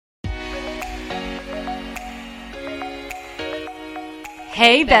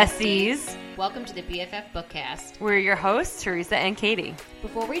Hey, besties! Welcome to the BFF Bookcast. We're your hosts, Teresa and Katie.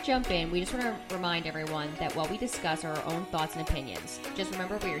 Before we jump in, we just want to remind everyone that while we discuss our own thoughts and opinions, just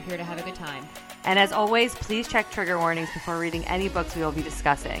remember we are here to have a good time. And as always, please check trigger warnings before reading any books we will be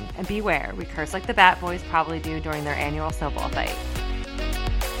discussing. And beware, we curse like the Bat Boys probably do during their annual snowball fight.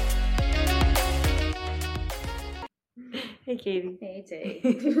 Hey, Katie. Hey, Tay.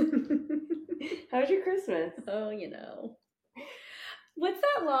 How was your Christmas? Oh, you know. What's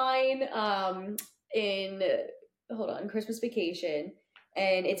that line in Christmas Vacation?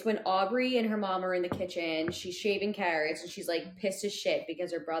 And it's when Aubrey and her mom are in the kitchen. She's shaving carrots and she's like pissed as shit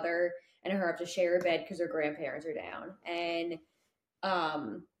because her brother and her have to share a bed because her grandparents are down. And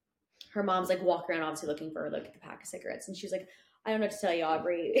her mom's like walking around obviously looking for like the pack of cigarettes. And she's like, I don't know what to tell you,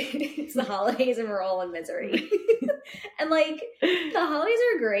 Aubrey. It's the holidays and we're all in misery. And like the holidays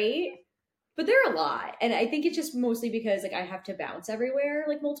are great. But they're a lot. And I think it's just mostly because like I have to bounce everywhere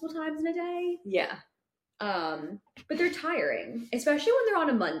like multiple times in a day. Yeah. But they're tiring, especially when they're on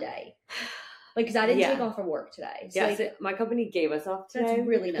a Monday. Like, because I didn't take off from work today. So yes, like, my company gave us off today. That's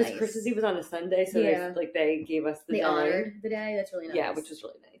really nice. Because Christmas Eve was on a Sunday, so they gave us the they day. honored the day. That's really nice. Yeah, which was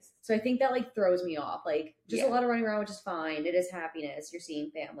really nice. So I think that like throws me off. Like just a lot of running around, which is fine. It is happiness. You're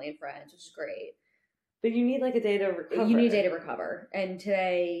seeing family and friends, which is great. But you need like a day to recover. You need a day to recover. And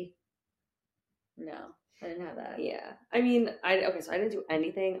today, no, I didn't have that. Yeah. I mean, so I didn't do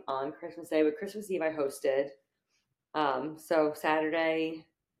anything on Christmas Day, but Christmas Eve I hosted. So Saturday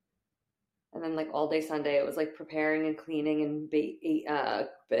and then like all day Sunday it was like preparing and cleaning and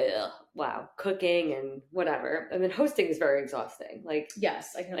cooking and whatever. And then hosting is very exhausting. Like,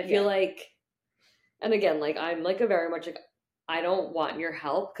 yes, I feel like, and again, like I'm like a very much like I don't want your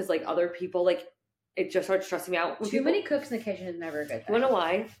help because like other people like it just starts stressing me out. Too many cooks in the kitchen is never a good thing. You wanna know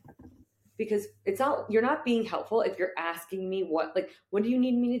why? Because you're not being helpful if you're asking me what do you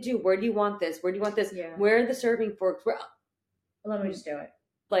need me to do? Where do you want this? Where do you want this? Yeah. Where are the serving forks? Let me just do it.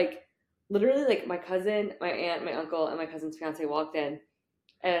 Like, literally, like, my cousin, my aunt, my uncle, and my cousin's fiance walked in,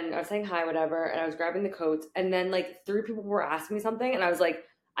 and I was saying hi, whatever, and I was grabbing the coats, and then, like, 3 people were asking me something, and I was like,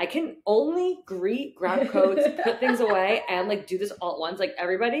 I can only grab coats, put things away, and, like, do this all at once. Like,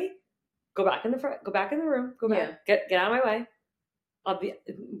 everybody, go back in the room, go back, get out of my way. I'll be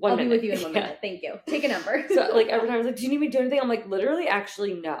with you in 1 minute. Thank you. Take a number. So like every time I was like, do you need me to do anything? I'm like, literally,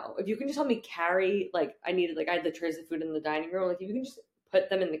 actually, no. If you can just help me carry, like I had the trays of food in the dining room. Like if you can just put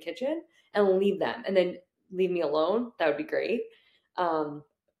them in the kitchen and leave them and then leave me alone, that would be great. And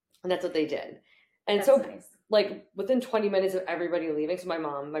that's what they did. And that's so nice. Like within 20 minutes of everybody leaving, so my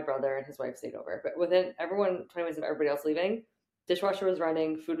mom, my brother, and his wife stayed over. But within 20 minutes of everybody else leaving, dishwasher was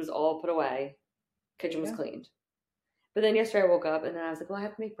running, food was all put away, kitchen was cleaned. But then yesterday I woke up and then I was like, well, I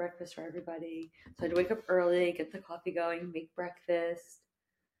have to make breakfast for everybody. So I had to wake up early, get the coffee going, make breakfast.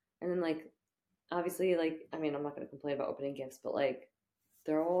 And then like, obviously like, I mean, I'm not going to complain about opening gifts, but like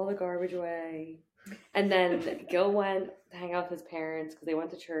throw all the garbage away. And then Gil went to hang out with his parents because they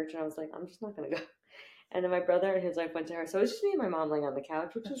went to church. And I was like, I'm just not going to go. And then my brother and his wife went to her. So it was just me and my mom laying on the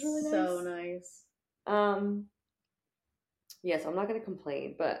couch, which was really nice. So nice. So I'm not going to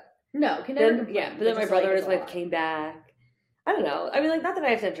complain, but. No, can never complain. Yeah, but then my brother and his wife came back. I don't know. I mean, like, not that I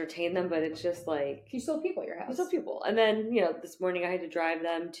have to entertain them, but it's just like... You still have people at your house. You still have people. And then, this morning I had to drive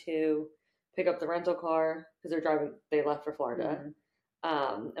them to pick up the rental car because they left for Florida.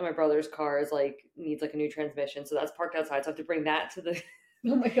 Mm-hmm. And my brother's car is needs a new transmission. So that's parked outside. So I have to bring that to the...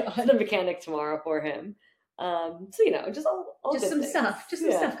 Oh my God. to the mechanic tomorrow for him. Just all just some things. Stuff. Just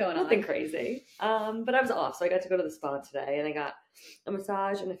some stuff going on. Nothing crazy. But I was off, so I got to go to the spa today, and I got a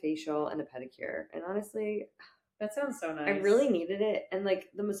massage and a facial and a pedicure. And honestly, that sounds so nice. I really needed it, and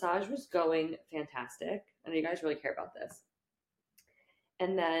the massage was going fantastic. I know you guys really care about this.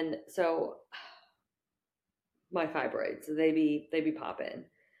 And then my fibroids, they be popping,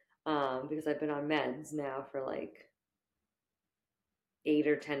 because I've been on meds now for 8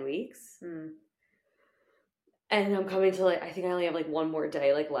 or 10 weeks. And I'm coming to I think I only have 1 more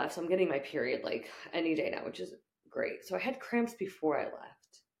day left. So I'm getting my period any day now, which is great. So I had cramps before I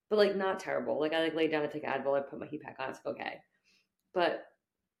left, but not terrible. I laid down to take Advil. I put my heat pack on. It's okay. But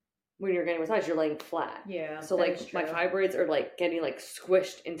when you're getting a massage, you're laying flat. Yeah. So my fibroids are getting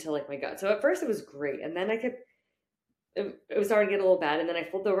squished into my gut. So at first it was great, and then it was starting to get a little bad, and then I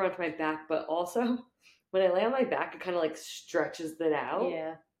flipped over onto my back. But also when I lay on my back, it kind of stretches it out.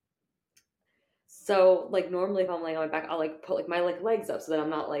 Yeah. So, normally if I'm laying on my back, I'll, put, my, legs up so that I'm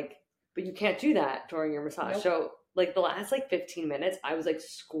not, but you can't do that during your massage. Nope. So, the last, 15 minutes, I was,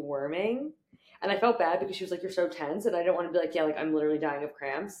 squirming. And I felt bad because she was like, you're so tense. And I didn't want to be like, yeah, like I'm literally dying of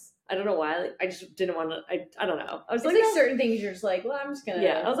cramps. I don't know why. Like, I just didn't want to, I don't know. I was it's like certain things you're just like, well, I'm just going to.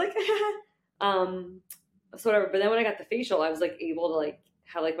 Yeah, I was like, so whatever. But then when I got the facial, I was like able to like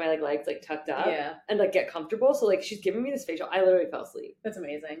have like my like legs like tucked up and like get comfortable. So like she's giving me this facial. I literally fell asleep. That's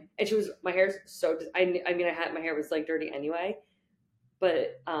amazing. And she was, my hair's so, I mean, my hair was like dirty anyway.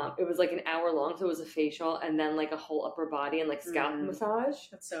 But it was like an hour long, so it was a facial and then like a whole upper body and like scalp massage.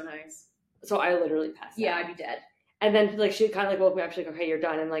 That's so nice. So I literally passed out. Yeah, I'd be dead. And then like she kind of like woke me up. She's like, "Okay, you're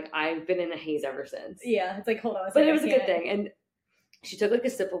done." And like I've been in a haze ever since. Yeah, it's like hold on. But it was a good thing. And she took like a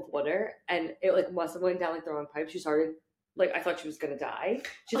sip of water, and it like must have went down like the wrong pipe. She started like I thought she was gonna die.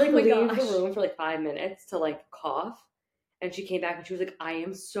 She like leave the room for like 5 minutes to like cough, and she came back and she was like, "I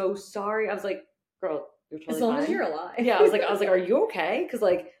am so sorry." I was like, "Girl, you're totally as long fine. As you're alive." Yeah, I was like, "Are you okay?" Because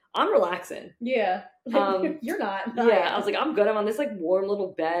like I'm relaxing. Yeah. You're not. Yeah, I was like, I'm good. I'm on this like warm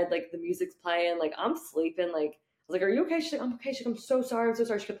little bed. Like the music's playing. Like I'm sleeping. Like I was like, are you okay? She's like, I'm okay. She's like, I'm so sorry. I'm so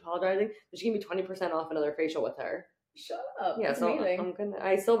sorry. She kept apologizing. But she gave me 20% off another facial with her. Shut up. Yeah, that's so amazing. I'm gonna.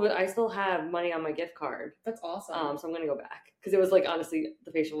 I still have money on my gift card. That's awesome. So I'm gonna go back because it was like honestly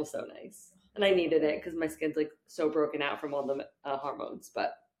the facial was so nice and I needed it because my skin's like so broken out from all the hormones.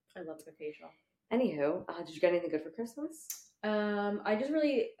 But I love the facial. Anywho, did you get anything good for Christmas? I just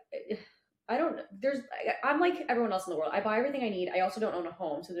really. I'm like everyone else in the world. I buy everything I need. I also don't own a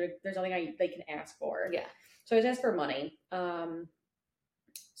home, so there's nothing they can ask for. Yeah. So I just asked for money. So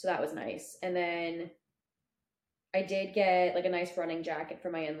that was nice. And then I did get like a nice running jacket for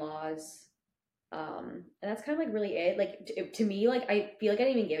my in-laws. And that's kind of like really it. Like to me, like I feel like I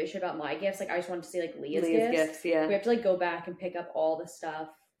didn't even give a shit about my gifts. Like I just wanted to see like Leah's gifts. Yeah. We have to like go back and pick up all the stuff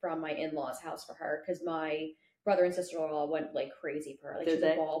from my in-laws' house for her because my brother and sister-in-law went like crazy for her. Like she's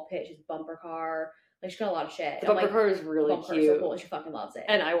a ball pit, she's a bumper car. Like she's got a lot of shit. The bumper car is really cute. So cool, and she fucking loves it.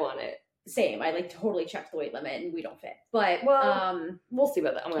 And I want it. Same. I like totally checked the weight limit and we don't fit. But we'll see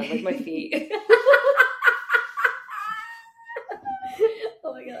about that. I'm gonna like my feet.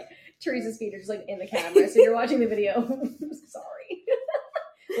 Oh my god. Teresa's feet are just like in the camera, so you're watching the video. Sorry.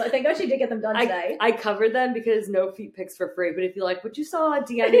 Well, thank God she did get them done today. I covered them because no feet pics for free. But if you like what you saw,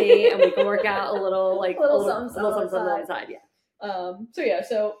 DM me and we can work out a little like a little something on the side. Yeah.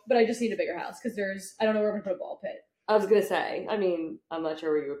 But I just need a bigger house because I don't know where I'm gonna put a ball pit. I was gonna say, I mean, I'm not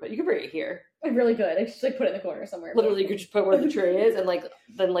sure where you would put. You could bring it here. I'm really good. I just like put it in the corner somewhere. Literally, you could just put where the tree is, and like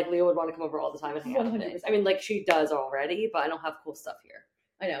then like Leah would want to come over all the time and hang out with it. I mean, like she does already, but I don't have cool stuff here.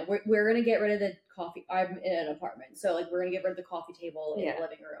 I know. We're gonna get rid of the coffee. I'm in an apartment, so like we're gonna get rid of the coffee table in the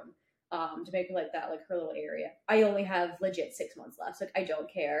living room, to make like that like her little area. I only have legit 6 months left, so like, I don't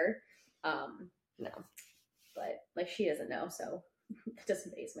care. No, but like she doesn't know, so it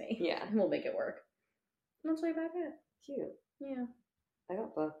doesn't faze me. Yeah, we'll make it work. That's way about it. Cute. Yeah. I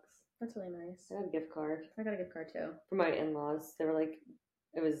got books. That's really nice. I got a gift card. I got a gift card too. For my in-laws. They were like,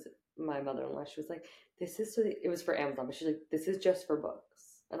 it was my mother-in-law. She was like, it was for Amazon, but she's like, this is just for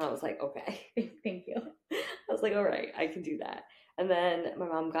books. And I was like, okay. Thank you. I was like, all right, I can do that. And then my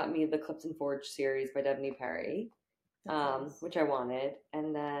mom got me the Clips and Forge series by Devney Perry, which I wanted.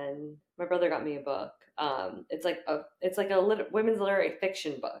 And then my brother got me a book. It's like a women's literary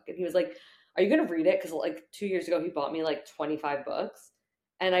fiction book. And he was like, are you going to read it? Because like 2 years ago, he bought me like 25 books.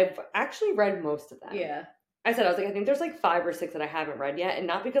 And I've actually read most of them. Yeah. I was like, I think there's like 5 or 6 that I haven't read yet. And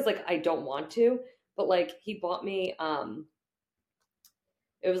not because like I don't want to, but like he bought me,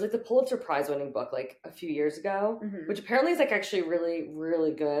 it was like the Pulitzer Prize winning book like a few years ago, which apparently is like actually really,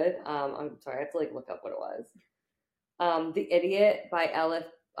 really good. I'm sorry, I have to like look up what it was. The Idiot by Elif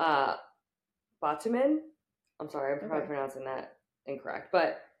Batuman. I'm sorry, I'm probably pronouncing that incorrect,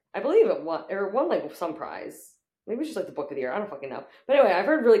 but I believe it won like some prize. Maybe it's just like the book of the year. I don't fucking know. But anyway, I've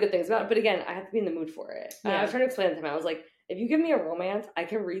heard really good things about it. But again, I have to be in the mood for it. Yeah. I was trying to explain it to him. I was like, if you give me a romance, I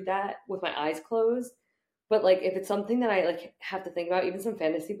can read that with my eyes closed. But like, if it's something that I like have to think about, even some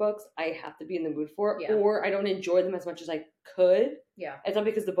fantasy books, I have to be in the mood for it, or I don't enjoy them as much as I could. Yeah, it's not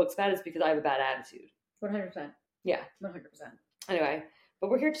because the book's bad; it's because I have a bad attitude. 100%. Yeah, 100%. Anyway, but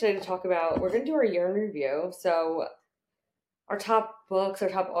we're here today to talk about. We're going to do our year in review. So, our top books, our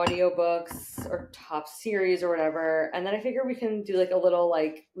top audiobooks, our top series, or whatever, and then I figure we can do like a little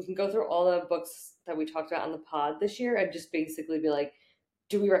like we can go through all the books that we talked about on the pod this year, and just basically be like,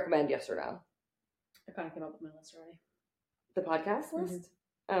 do we recommend yes or no? I kind of came up with my list already. The podcast list?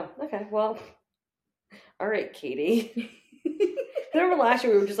 Oh, okay. Well, all right, Katie. Remember last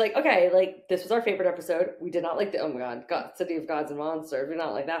year we were just like, okay, like this was our favorite episode. We did not like oh my god, City of Gods and Monsters. We did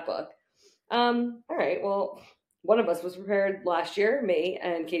not like that book. All right, well, one of us was prepared last year, me,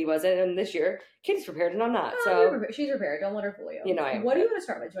 and Katie wasn't, and this year Katie's prepared and I'm not. She's prepared. Don't let her fool you. You know, I am. What do you want to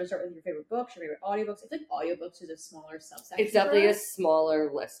start with? Do you want to start with your favorite books, your favorite audiobooks? I think audiobooks is a smaller subsection. It's definitely a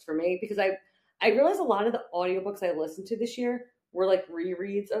smaller list for me because I realized a lot of the audiobooks I listened to this year were like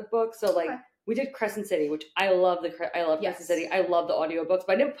rereads of books. So like we did Crescent City, which I love Crescent City. I love the audiobooks,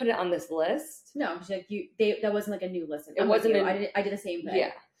 but I didn't put it on this list. No, like that wasn't like a new listen. It wasn't. I did the same thing.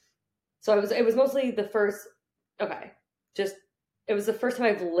 Yeah. So it was mostly the first. Okay. It was the first time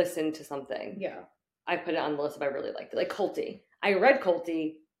I've listened to something. Yeah. I put it on the list if I really liked it. Like Colty. I read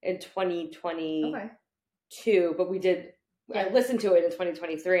Colty in 2022, but I listened to it in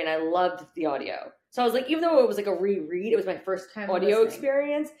 2023 and I loved the audio. So I was like, even though it was like a reread, it was my first time audio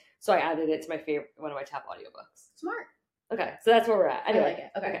experience. So I added it to one of my top audiobooks. Smart. Okay. So that's where we're at. Anyway, I like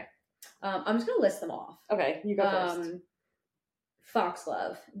it. Okay. I'm just going to list them off. Okay. You go first.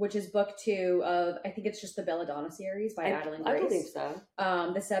 Foxglove, which is book 2 of, I think it's just the Belladonna series by Adeline Grace. I believe so.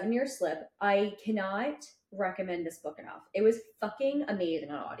 The 7-Year Slip. I cannot recommend this book enough. It was fucking amazing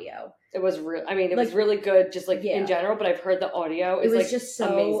on audio. It was real. I mean, it was really good, just like in general. But I've heard the audio is like just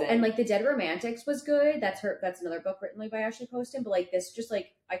so amazing. And like The Dead Romantics was good. That's another book written like by Ashley Poston. But like this, just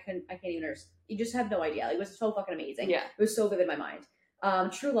like I can't even understand. You just have no idea. Like, it was so fucking amazing. Yeah, it was so vivid in my mind.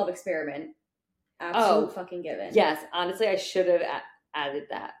 True Love Experiment. Absolute fucking given. Yes, honestly, I should have added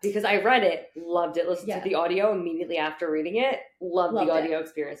that because I read it, loved it, listened to the audio immediately after reading it, loved the audio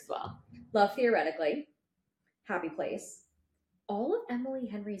experience as well. Love Theoretically, Happy Place. All of Emily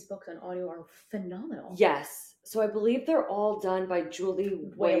Henry's books on audio are phenomenal. Yes. So I believe they're all done by Julie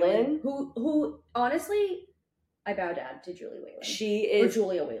Whalen. Who honestly, I bow down to Julie Whalen. She is... Or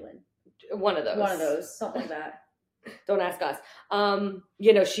Julia Whalen. One of those. Something like that. Don't ask us.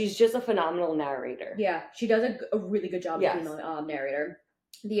 She's just a phenomenal narrator. Yeah, she does a really good job as a narrator.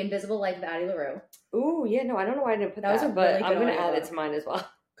 The Invisible Life of Addie LaRue. Ooh, yeah, no, I don't know why I didn't put that, but I'm going to add it to mine as well.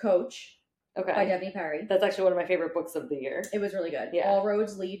 Coach. Okay. By Devney Perry. That's actually one of my favorite books of the year. It was really good. Yeah. All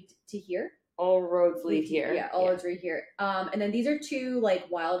Roads Lead to Here. All Roads Lead Here. Yeah, All Roads Lead Here. And then these are 2 like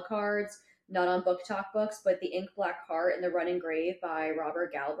wild cards, not on Book Talk books, but The Ink Black Heart and The Running Grave by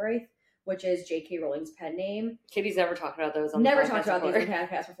Robert Galbraith, which is J.K. Rowling's pen name. Katie's never talked about those on the podcast talked about these on the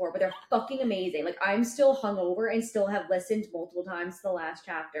podcast before, but they're fucking amazing. Like, I'm still hungover and still have listened multiple times to the last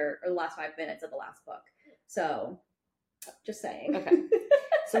chapter or the last 5 minutes of the last book. So, just saying. Okay.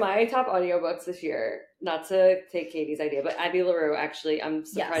 So my top audiobooks this year, not to take Katie's idea, but Addie LaRue, actually, I'm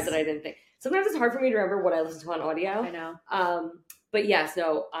surprised that I didn't think. Sometimes it's hard for me to remember what I listen to on audio. I know. But yes,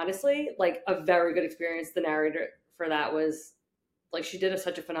 no, honestly, like a very good experience. The narrator for that was... Like, she did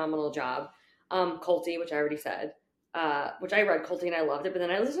such a phenomenal job. Colty, which I already said, which I read Colty and I loved it. But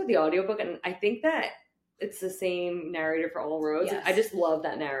then I listened to the audiobook and I think that it's the same narrator for All Roads. Yes. I just love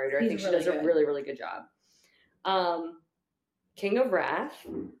that narrator. I think she does a really, really good job. King of Wrath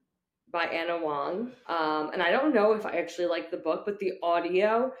by Anna Wong. And I don't know if I actually like the book, but the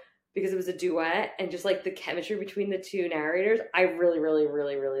audio, because it was a duet and just like the chemistry between the 2 narrators, I really, really,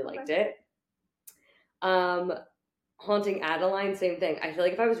 really, really liked it. Haunting Adeline, same thing. I feel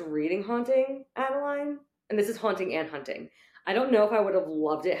like if I was reading Haunting Adeline, and this is Haunting and Hunting, I don't know if I would have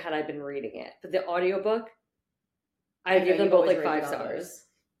loved it had I been reading it. But the audiobook, I'd give them both like 5 stars.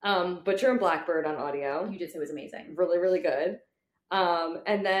 Butcher and Blackbird on audio. You did say it was amazing. Really, really good.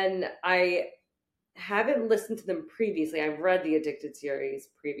 And then I haven't listened to them previously. I've read the Addicted series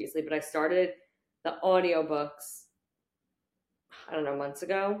previously, but I started the audiobooks months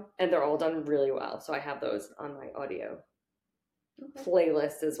ago, and they're all done really well. So I have those on my audio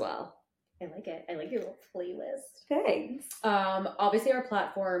playlist as well. I like it. I like your little playlist. Thanks. Obviously our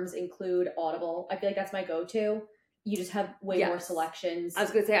platforms include Audible. I feel like that's my go-to. You just have way more selections. I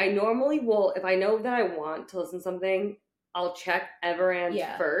was going to say, I normally will, if I know that I want to listen to something, I'll check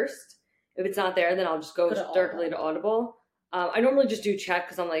Everand first. If it's not there, then I'll just go directly to Audible. I normally just do check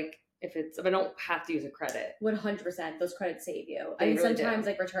because I'm like, if I don't have to use a credit. 100%. Those credits save you. I mean, really sometimes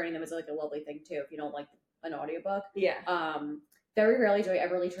like returning them is like a lovely thing too if you don't like an audiobook. Yeah. Very rarely do I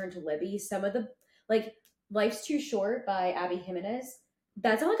ever return to Libby. Some of the, like, Life's Too Short by Abby Jimenez,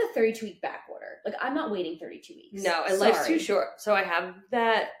 that's on like a 32-week back order. Like, I'm not waiting 32 weeks. No, and Life's Too Short. So I have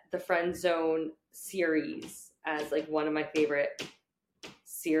the Friend Zone series as like one of my favorite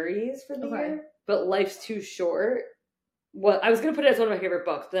series for the year. But Life's Too Short, I was going to put it as one of my favorite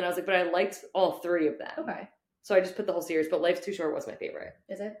books, but then I was like, but I liked all 3 of them. Okay. So I just put the whole series, but Life's Too Short was my favorite.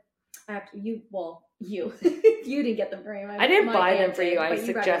 Is it? You you didn't get them for me. I didn't buy them for you.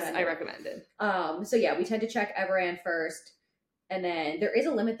 I recommended. So yeah, we tend to check Everand first, And then there is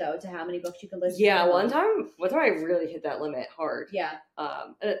a limit though to how many books you can listen to. Yeah, one time I really hit that limit hard. Yeah.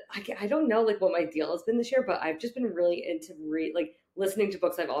 And I don't know like what my deal has been this year, but I've just been really into listening to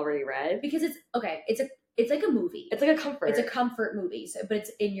books I've already read. Because it's like a movie. It's like a comfort. It's a comfort movie, but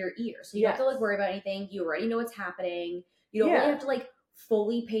it's in your ear. So you don't have to like worry about anything. You already know what's happening. You don't really have to like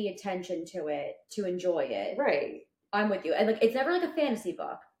fully pay attention to it to enjoy it. Right. I'm with you. And like it's never like a fantasy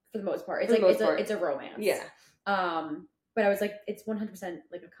book for the most part. It's it's a romance. Yeah. But I was like, it's 100%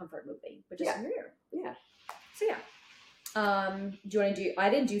 like a comfort movie, which is rare. Yeah. So yeah. Do you want to do? I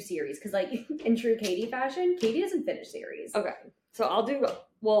didn't do series because like in true Katie fashion, Katie doesn't finish series. Okay. So I'll do.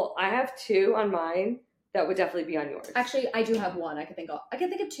 Well, I have 2 on mine that would definitely be on yours. Actually, I do have one. I can think of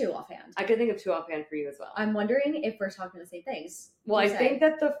 2 offhand. I could think of 2 offhand for you as well. I'm wondering if we're talking the same things. Well, I think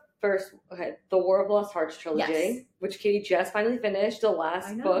that the first, the War of Lost Hearts trilogy, which Katie just finally finished, the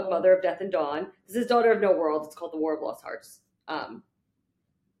last book, Mother of Death and Dawn. This is Daughter of No World. It's called the War of Lost Hearts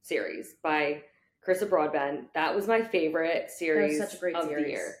series by Carissa Broadbent. That was my favorite series such a great of series.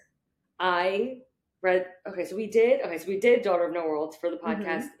 the year. I read, so we did Daughter of No World for the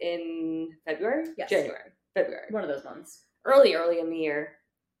podcast in February? Yes. February. One of those months. Early in the year.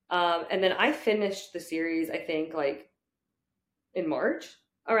 And then I finished the series, I think, like, in March,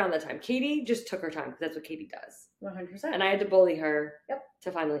 around that time. Katie just took her time, because that's what Katie does. 100%. And I had to bully her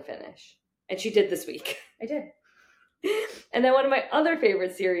to finally finish. And she did this week. I did. And then one of my other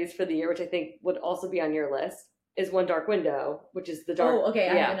favorite series for the year, which I think would also be on your list, is One Dark Window, which is the dark... Oh, okay,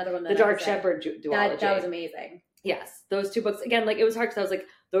 I have another one. The Dark Shepherd duology. That was amazing. Yes, those 2 books. Again, like, it was hard because I was like,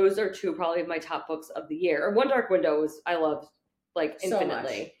 those are 2 probably of my top books of the year. Or One Dark Window I loved, like,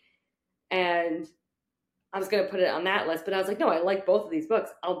 infinitely. So and I was going to put it on that list, but I was like, no, I like both of these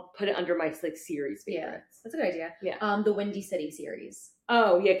books. I'll put it under my, like, series favorites. Yeah, that's a good idea. Yeah. The Windy City series.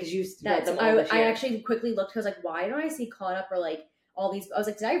 Oh, yeah, because you read them all this year. I actually quickly looked, because I was like, why don't I see Caught Up or, like, all these... I was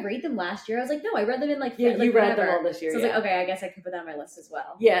like, did I read them last year? I was like, no, I read them in, like... Yeah, like, you read them all this year, So I was like, okay, I guess I could put that on my list as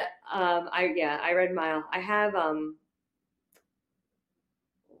well. Yeah, I read Mile. I have,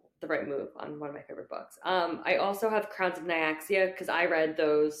 The Right Move on one of my favorite books. I also have Crowns of Nyaxia, because I read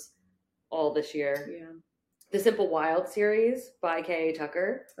those all this year. Yeah. The Simple Wild series by K.A.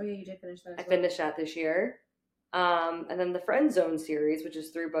 Tucker. Oh yeah, you did finish that. I finished that this year. And then the Friend Zone series, which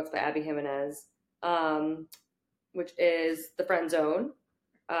is 3 books by Abby Jimenez, which is The Friend Zone,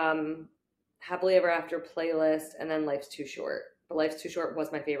 Happily Ever After Playlist, and then Life's Too Short. But Life's Too Short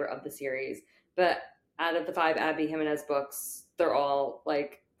was my favorite of the series. But out of the 5 Abby Jimenez books, they're all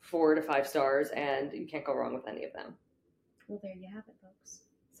like 4 to 5 stars, and you can't go wrong with any of them. Well, there you have it, folks.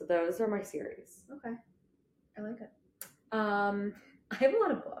 So those are my series. Okay. I like it. I have a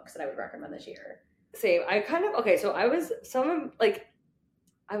lot of books that I would recommend this year. Same. So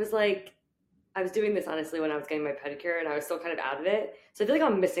I was doing this honestly when I was getting my pedicure, and I was still kind of out of it. So I feel like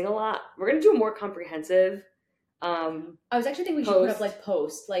I'm missing a lot. We're going to do a more comprehensive I was actually thinking we should put up like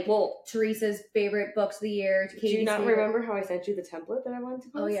posts, like Teresa's favorite books of the year. Do you not remember how I sent you the template that I wanted to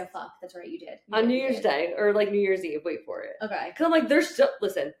post? Oh yeah, fuck. That's right, you did. On New Year's Day, or like New Year's Eve. Wait for it. Okay. Because I'm like, there's still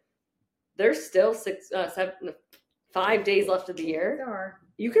 5 days left of the year. There are.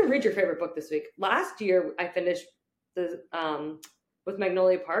 You can read your favorite book this week. Last year, I finished with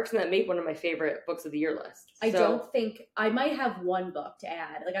Magnolia Parks, and that made one of my favorite books of the year list. I don't think I might have one book to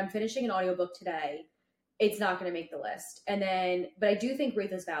add. Like I'm finishing an audiobook today. It's not going to make the list, but I do think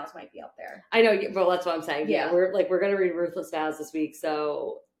Ruthless Vows might be up there. I know. Well, that's what I'm saying. Yeah, we're going to read Ruthless Vows this week,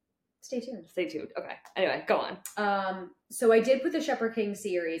 so stay tuned. Okay. Anyway, go on. So I did put the Shepherd King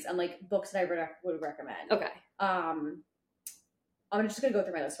series on like books that I would recommend. Okay. I'm just going to go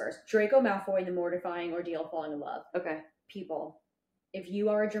through my list first. Draco Malfoy and the Mortifying Ordeal of Falling in Love. Okay. People, if you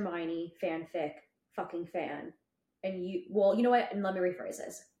are a Hermione fanfic fucking fan, and you know what? And let me rephrase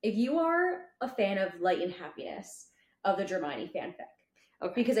this. If you are a fan of Light and Happiness of the Hermione fanfic,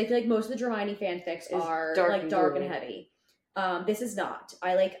 because I feel like most of the Hermione fanfics are dark and heavy. This is not.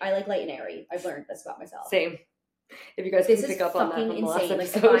 I like Light and Airy. I've learned this about myself. Same. If you guys can pick up on that from the last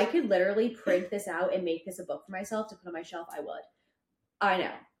episode. Like if I could literally print this out and make this a book for myself to put on my shelf, I would. I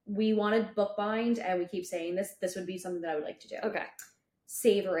know. We wanted bookbind, and we keep saying this. This would be something that I would like to do. Okay.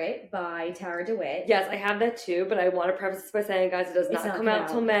 Savor It by Tara DeWitt. Yes, I have that too, but I want to preface this by saying, guys, it does not come out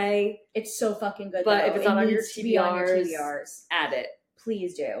till May. It's so fucking good, but though. If it's not on your TBRs, add it.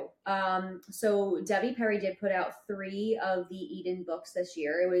 Please do. So Debbie Perry did put out 3 of the Eden books this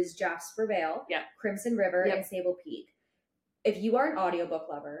year. It was Jasper Vale, Crimson River, and Sable Peak. If you are an audiobook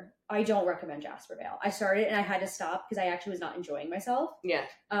lover, I don't recommend Jasper Vale. I started and I had to stop because I actually was not enjoying myself. Yeah.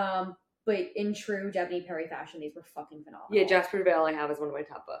 But in true Debbie Perry fashion, these were fucking phenomenal. Yeah, Jasper Vale I have as one of my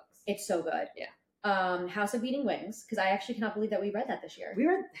top books. It's so good. Yeah. House of Beating Wings, because I actually cannot believe that we read that this year. We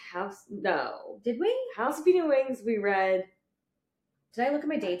read No. Did we? House of Beating Wings, we read... Did I look at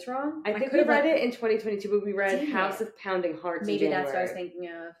my dates wrong? I think we read it in 2022, but we read House of Pounding Hearts Maybe in that's January. what I was thinking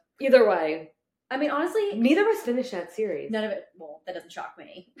of. Either way. I mean, honestly... Neither of us finished that series. None of it... Well, that doesn't shock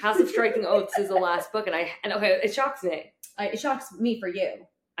me. House of Striking Oaths is the last book, and okay, it shocks me. It shocks me for you.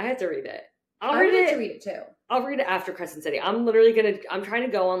 I have to read it. I would like to read it, too. I'll read it after Crescent City. I'm trying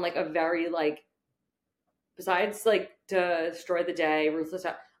to go on, like, a very, like... Besides, like, Destroy the Day, Ruthless...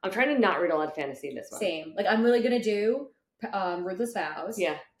 I'm trying to not read a lot of fantasy in this one. Same. Like, I'm really gonna do... Ruthless Vows.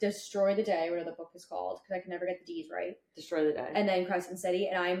 Yeah. Destroy the Day, whatever the book is called, because I can never get the D's right. Destroy the Day. And then Crescent City,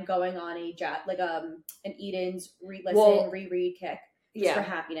 and I'm going on an Eden's reread kick just for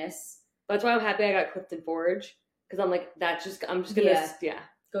happiness. That's why I'm happy I got Clifton Forge, because I'm just gonna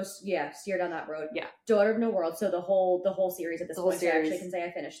go steer down that road. Yeah. Daughter of No World. So the whole series at this point, I actually can say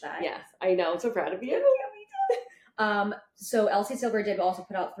I finished that. Yes, I know. I'm so proud of you. So Elsie Silver did also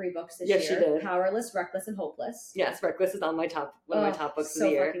put out 3 books this year. Yes, she did. Powerless, Reckless, and Hopeless. Yes, Reckless is on my top one of my top books of the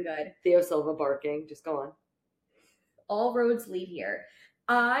year. So fucking good. Theo Silva barking. Just go on. All roads lead here.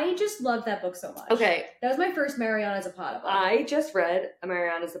 I just loved that book so much. Okay. That was my first Mariana Zapata book. I just read a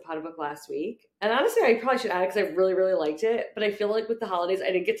Mariana Zapata book last week. And honestly, I probably should add it because I really, really liked it. But I feel like with the holidays,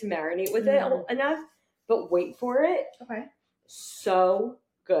 I didn't get to marinate with it enough. But wait for it. Okay. So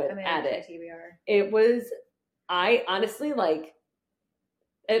good at it. TBR. It was... I honestly, like,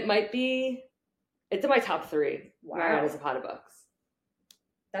 it's in my top 3 Mariana Zapata books.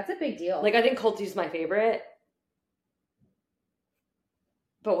 That's a big deal. Like, I think Culty is my favorite.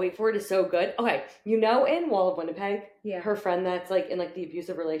 But Wait For It is so good. Okay, in Wall of Winnipeg, her friend that's, like, in, like, the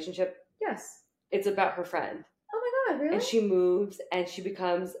abusive relationship? Yes. It's about her friend. Oh my God, really? And she moves, and she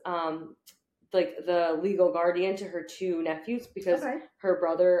becomes, like, the legal guardian to her 2 nephews because her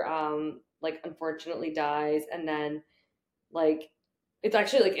brother, like, unfortunately dies, and then, like, it's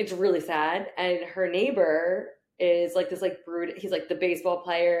actually, like, it's really sad, and her neighbor is, like, this, like, he's, like, the baseball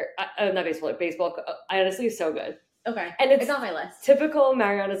player, not baseball, baseball, honestly, is so good. Okay, and it's on my list. Typical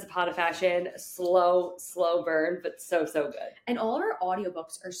Mariana Zapata fashion, slow burn, but so good. And all of her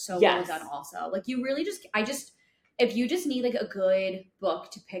audiobooks are so well done also. Like, you really if you just need, like, a good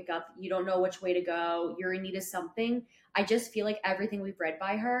book to pick up, you don't know which way to go, you're in need of something, I just feel like everything we've read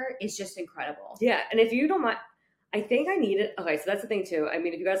by her is just incredible. Yeah, and if you don't mind, I think I need it. Okay, so that's the thing too. I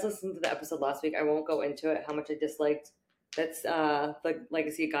mean, if you guys listened to the episode last week, I won't go into it, how much I disliked that's the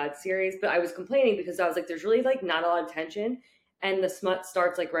Legacy of God series, but I was complaining because I was like, there's really, like, not a lot of tension, and the smut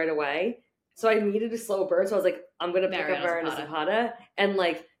starts, like, right away. So I needed a slow burn, so I was like, I'm going to pick up Mariana Zapata, and,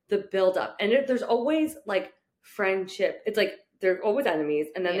 like, the build up. And there's always, like, friendship. It's like they're always enemies,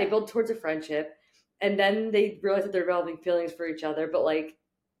 and then they build towards a friendship, and then they realize that they're developing feelings for each other, but, like,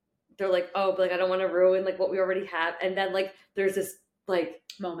 they're like, oh, but, like, I don't want to ruin, like, what we already have. And then, like, there's this, like,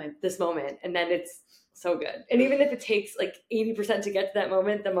 moment, and then it's so good. And even if it takes, like, 80% to get to that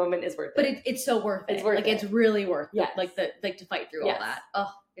moment, the moment is worth it. But it's so worth it. It's really worth it. Like, to fight through all that.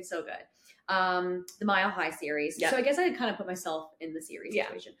 Oh, it's so good. The Mile High series. So I guess I kind of put myself in the series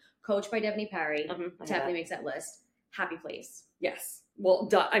situation. Coached by Devney Perry. Definitely makes that list. Happy Place. Yes. Well,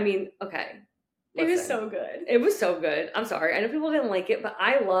 I mean, okay. Listen. It was so good. It was so good. I'm sorry. I know people didn't like it, but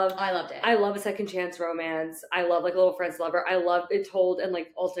I loved it. I love a second chance romance. I love, like, Little Friends Lover. I love it told in,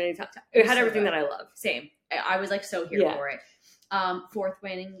 like, alternating time. It had everything that I love. Same. I was, like, so here for it. Fourth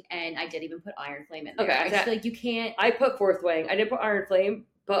Wing, and I did even put Iron Flame in there. Okay. I just feel like you can't... I put Fourth Wing. I didn't put Iron Flame,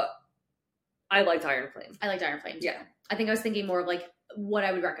 but I liked Iron Flame. I liked Iron Flame, too. Yeah. I think I was thinking more of, like, what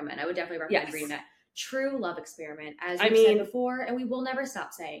I would recommend. I would definitely recommend reading that. True Love Experiment, as we've said before, and we will never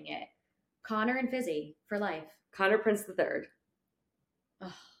stop saying it. Connor and Fizzy for life. Connor Prince III.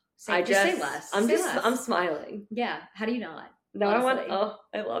 Oh, say less. I'm smiling. Yeah. How do you not? No, I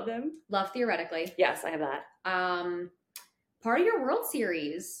love him. Love Theoretically. Yes, I have that. Part of Your World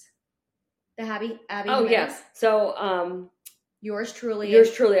series. The Abby. Oh, yes. So, Yours truly. I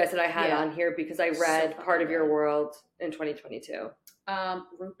said I had on here because I read Part of Your World in 2022.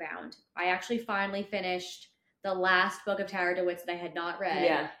 Rootbound. I actually finally finished the last book of Tara DeWitt's that I had not read.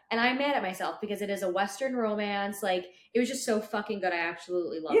 Yeah. And I'm mad at myself because it is a Western romance. Like, it was just so fucking good. I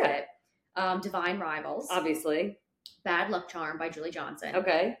absolutely loved it. Divine Rivals. Obviously. Bad Luck Charm by Julie Johnson.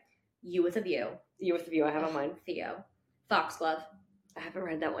 Okay. You with a View. I have on mine. Theo. Foxglove. I haven't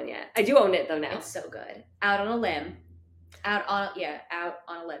read that one yet. I do own it, though, now. It's so good. Out on a Limb. Out on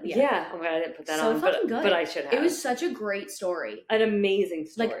a Limb. Yeah. Oh, my God, I didn't put that on. So fucking good. But I should have. It was such a great story. An amazing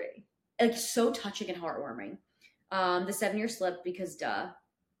story. Like so touching and heartwarming. The 7 Year Slip, because duh.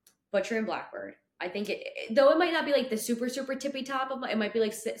 Butcher and Blackbird. I think though it might not be like the super tippy top of it might be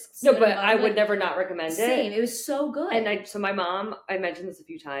like no, but I would never not recommend it. Same. It was so good. And so my mom, I mentioned this a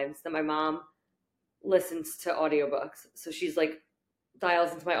few times, that my mom listens to audiobooks. So she's like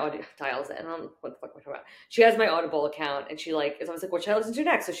dials in. I don't know what the fuck am I talking about. She has my Audible account, and she like is always like, what should I listen to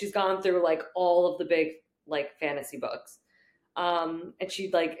next? So she's gone through like all of the big like fantasy books. And she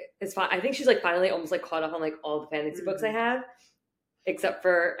like is fine. I think she's like finally almost like caught up on like all the fantasy books I have, except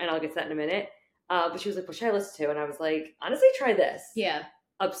for, and I'll get to that in a minute. But she was like, what should I listen to? And I was like, honestly, try this. Yeah.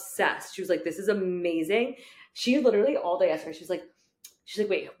 Obsessed. She was like, this is amazing. She literally all day asked me, she's like,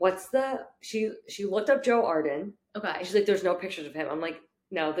 wait, what's the, she looked up Joe Arden. Okay. And she's like, there's no pictures of him. I'm like,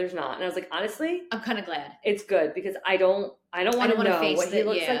 no, there's not. And I was like, honestly, I'm kind of glad. It's good because I don't want to know what he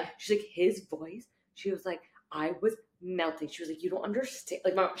looks like. She's like, his voice. She was like, I was melting. She was like, you don't understand.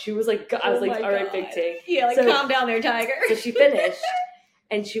 Like, she was like, I was like, all right, big T. Yeah, like, calm down there, Tiger. So she finished.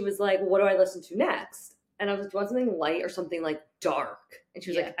 And she was like, well, what do I listen to next? And I was like, do you want something light or something like dark? And she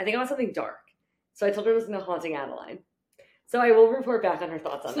was like, I think I want something dark. So I told her to listen to Haunting Adeline. So I will report back on her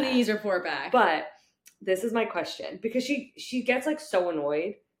thoughts on that. Please report back. But this is my question. Because she gets like so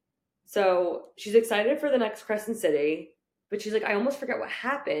annoyed. So she's excited for the next Crescent City. But she's like, I almost forget what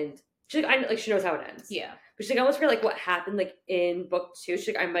happened. She's like, she knows how it ends. Yeah. But she's like, I almost forget like what happened like in book 2. She's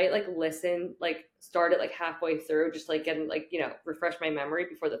like, I might like listen, like start it like halfway through, just like getting like, refresh my memory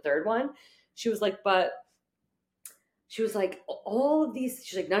before the third one. She was like, all of these,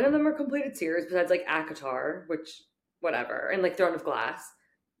 she's like, none of them are completed series besides like ACOTAR, which whatever, and like Throne of Glass.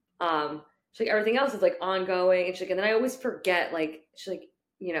 She's like, everything else is like ongoing. And she's like, and then I always forget, like, she's like,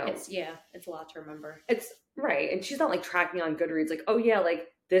 it's a lot to remember. It's right. And she's not like tracking on Goodreads, like, oh yeah, like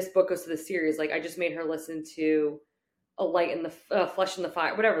this book goes to the series. Like I just made her listen to A Light in the Flesh in the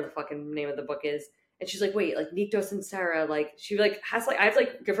Fire, whatever the fucking name of the book is. And she's like, wait, like Niktos and Sarah, like she like has like, I have to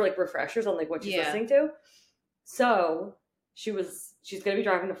like give her like refreshers on like what she's listening to. So she's going to be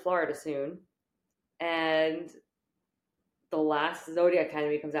driving to Florida soon. And the last Zodiac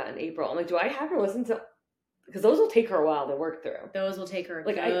Academy comes out in April. I'm like, do I have her listen to, because those will take her a while to work through. Those will take her a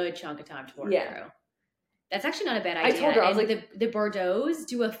good chunk of time to work through. That's actually not a bad idea. I told her, I was like, the Bordeaux's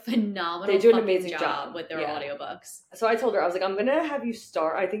do a phenomenal they do an amazing job with their audiobooks. So I told her, I was like, I'm gonna have you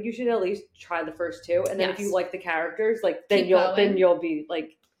start. I think you should at least try the first 2, and then if you like the characters, like then you'll be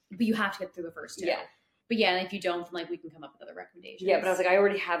like. But you have to get through the first 2. Yeah. But yeah, and if you don't, then like we can come up with other recommendations. Yeah, but I was like, I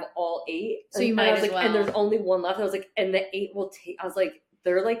already have all 8. So you might as well. And there's only one left. I was like, and the 8 will take. I was like,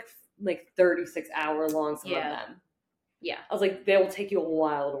 they're like 36-hour long. Some of them. Yeah. I was like, they will take you a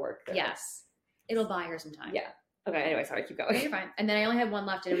while to work through. Yes. It'll buy her some time. Yeah. Okay, anyway, sorry, keep going. You're fine. And then I only have one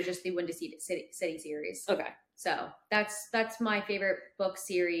left, and it was just the Windy City series. Okay. So that's my favorite book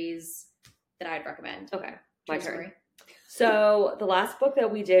series that I'd recommend. Okay, my turn. So the last book that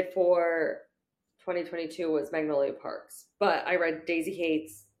we did for 2022 was Magnolia Parks. But I read Daisy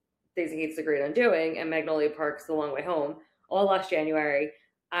Hates The Great Undoing and Magnolia Parks The Long Way Home all last January.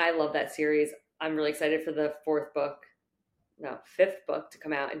 I love that series. I'm really excited for the 5th book to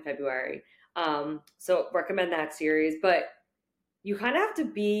come out in February. So recommend that series, but you kind of have to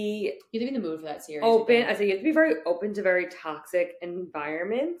be in the mood for that series. Open. I say you have to be very open to very toxic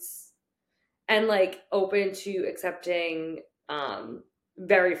environments and like open to accepting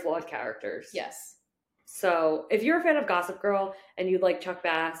very flawed characters. Yes. So if you're a fan of Gossip Girl and you like Chuck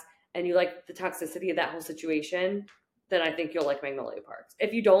Bass and you like the toxicity of that whole situation, then I think you'll like Magnolia Parks.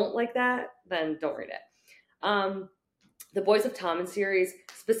 If you don't like that, then don't read it. The Boys of Tommen series,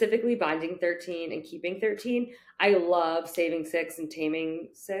 specifically Binding 13 and Keeping 13. I love Saving 6 and Taming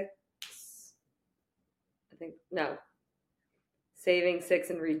 6. Saving 6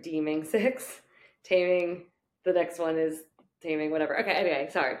 and Redeeming 6. Taming, the next one is Taming, whatever. Okay, anyway,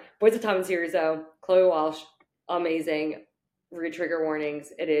 sorry. Boys of Tommen series, though. Chloe Walsh, amazing. Read trigger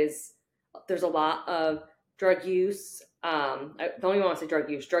warnings. There's a lot of drug use. I don't even want to say drug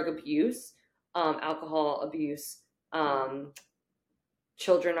use, drug abuse, alcohol abuse.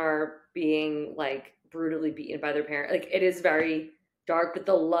 Children are being like brutally beaten by their parents. Like it is very dark, but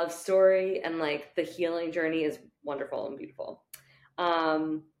the love story and like the healing journey is wonderful and beautiful.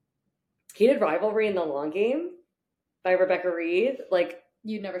 Heated Rivalry in the Long Game by Rebecca Reed. Like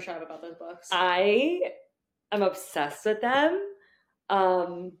you'd never shut up about those books. I am obsessed with them.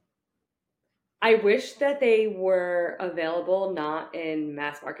 I wish that they were available not in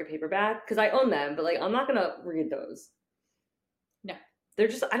mass market paperback because I own them, but like I'm not gonna read those. No, they're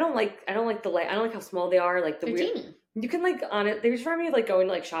just I don't like how small they are. Like they're teeny. You can like on it. They just remind me of like going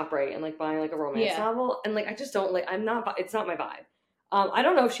to like ShopRite and like buying like a romance novel, and like I just don't like. It's not my vibe. I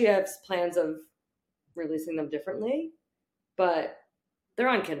don't know if she has plans of releasing them differently, but they're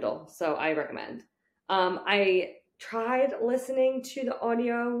on Kindle, so I recommend. I tried listening to the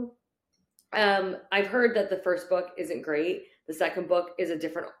audio. I've heard that the first book isn't great. The second book is a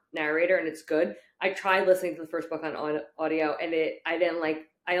different narrator and it's good. I tried listening to the first book on audio and I didn't like,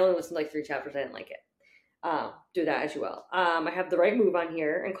 I only listened to like 3 chapters. I didn't like it. Do that as you will. I have The Right Move on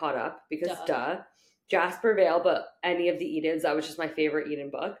here and caught up because duh. Jasper Vale, but any of the Edens, that was just my favorite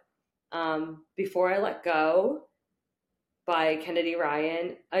Eden book. Before I Let Go by Kennedy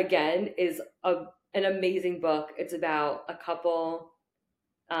Ryan, again, is an amazing book. It's about a couple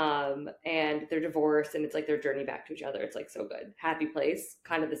and they're divorced and it's like their journey back to each other. It's like so good. Happy Place,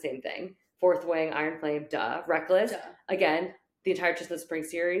 kind of the same thing. Fourth Wing, Iron Flame, duh. Reckless, again, the entire Just the Spring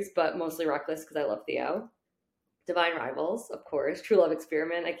series, but mostly Reckless because I love Theo. Divine Rivals, of course. True Love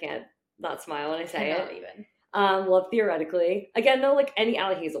Experiment, I can't not smile when I say it. Even. Love Theoretically. Again, though, like any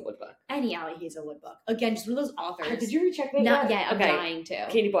Allie Hazelwood book. Any Allie Hazelwood book. Again, just one of those authors. Did you recheck me? Not yet. I'm dying to.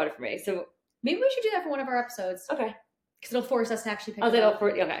 Katie bought it for me, so maybe we should do that for one of our episodes. Okay. Because it'll force us to actually pick it up.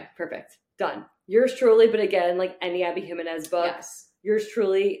 Okay, perfect. Done. Yours truly, but again, like any Abby Jimenez book, yes. Yours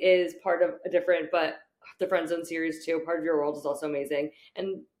truly is part of a different, but the Friend Zone series too. Part of Your World is also amazing.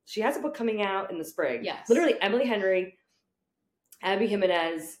 And she has a book coming out in the spring. Yes. Literally, Emily Henry, Abby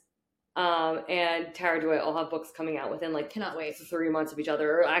Jimenez, and Tara Joy all have books coming out within like cannot wait 3 months of each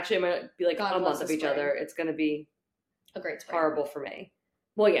other. Or actually, it might be like a month of each other. It's going to be a great spring. Horrible for me.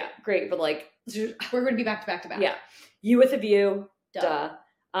 Well, yeah, great, but like we're going to be back to back to back. Yeah. You with a View, duh.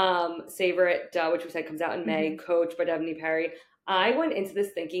 Savor It, duh, which we said comes out in May. Coach by Devaney Perry. I went into this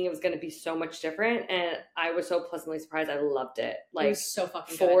thinking it was going to be so much different, and I was so pleasantly surprised. I loved it. Like, it was so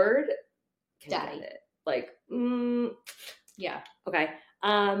fucking Ford, good. Daddy. It. Like, yeah. Okay.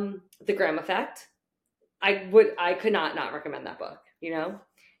 The Graham Effect. I could not recommend that book, you know?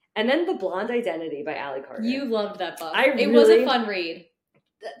 And then The Blonde Identity by Allie Carter. You loved that book. It was a fun read.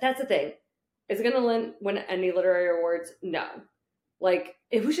 That's the thing. Is it going to win any literary awards? No. Like,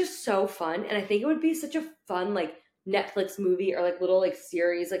 it was just so fun. And I think it would be such a fun, like, Netflix movie or, like, little, like,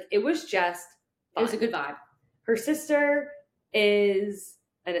 series. Like, it was just fun. It was a good vibe. Her sister is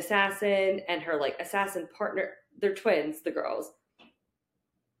an assassin, and her, like, assassin partner, they're twins, the girls.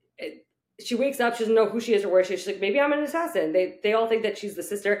 She wakes up, she doesn't know who she is or where she is. She's like, maybe I'm an assassin. They all think that she's the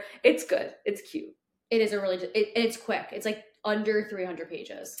sister. It's good. It's cute. It is it's quick. It's, like, under 300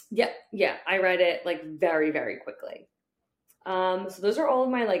 pages. Yeah. I read it like very, very quickly. So those are all of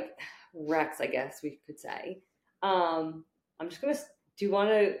my like recs, I guess we could say. I'm just gonna. Do you want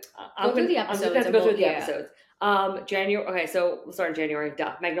to? Go through the episodes. I'm just gonna go through the episodes. January. Okay, so we'll start in January.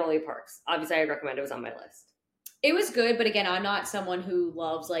 Duh. Magnolia Parks. Obviously, I'd recommend it. Was on my list. It was good, but again, I'm not someone who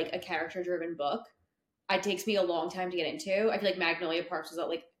loves like a character-driven book. It takes me a long time to get into. I feel like Magnolia Parks was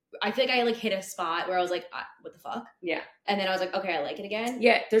like. I feel like I like hit a spot where I was like, what the fuck? Yeah. And then I was like, okay, I like it again.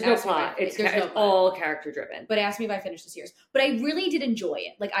 Yeah, there's no plot. It's all character driven. But ask me if I finished the series. But I really did enjoy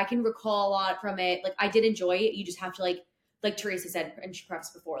it. Like, I can recall a lot from it. Like, I did enjoy it. You just have to like Teresa said, and she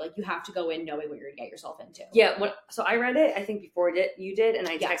prefaced before, like, you have to go in knowing what you're going to get yourself into. Yeah. So I read it, I think before you did, and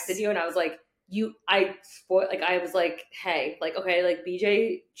I texted you, and I was like, I was like, hey, like, okay, like,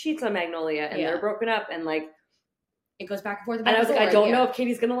 BJ cheats on Magnolia, and they're broken up, and like, it goes back and forth. And I was like, I don't know if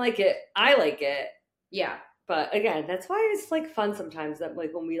Katie's going to like it. I like it. Yeah. But again, that's why it's like fun sometimes that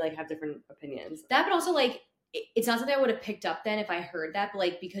like when we like have different opinions. That, but also like, it's not something I would have picked up then if I heard that, but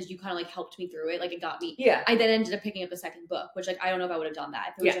like, because you kind of like helped me through it, like it got me. Yeah. I then ended up picking up the second book, which like, I don't know if I would have done that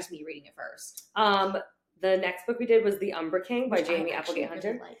if it was just me reading it first. The next book we did was The Umbra King by Jamie Applegate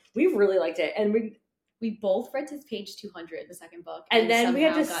Hunter. We really liked it. And we both read to page 200, the second book. And then we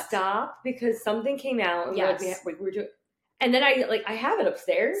had to stop because something came out. And we were doing. And then I have it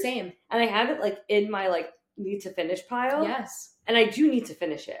upstairs. Same. And I have it like in my like need to finish pile. Yes. And I do need to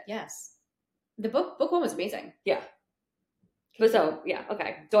finish it. Yes. The book one was amazing. Yeah. But so, yeah,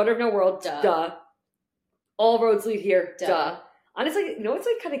 okay. Daughter of No World, duh. All roads lead here, duh. Honestly, you know what's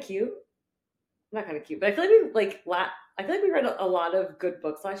like kind of cute? Not kind of cute, but I feel like we read a lot of good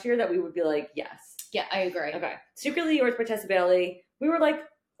books last year that we would be like, yes. Yeah, I agree. Okay. Secretly Yours by Tessa Bailey. We were like,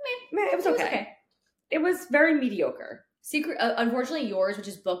 meh, it was okay. It was very mediocre. Unfortunately, Yours, which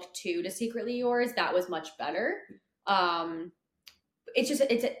is book 2 to Secretly Yours, that was much better.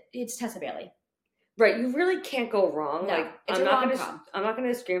 It's Tessa Bailey. Right, you really can't go wrong. No, like I'm not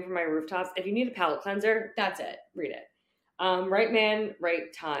gonna scream from my rooftops. If you need a palate cleanser, that's it. Read it. Right Man,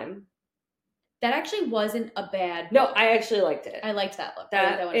 Right Time. That actually wasn't a bad book. No, I actually liked it. I liked that book.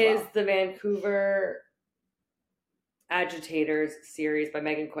 That is the Vancouver Agitators series by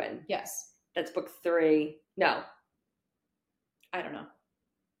Megan Quinn. Yes. That's book 3. No. I don't know.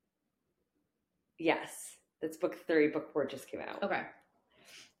 Yes. That's book 3. Book 4 just came out. Okay.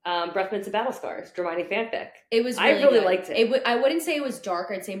 Breath Mints and Battle Scars, Hermione fanfic. It was. I really good. liked it. I wouldn't say it was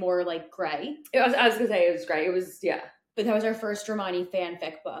dark. I'd say more like gray. I was gonna say it was great. It was But that was our first Hermione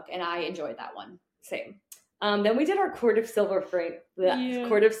fanfic book, and I enjoyed that one. Same. Then we did our Court of Silver Flames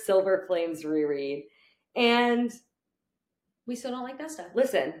reread, and we still don't like Nesta.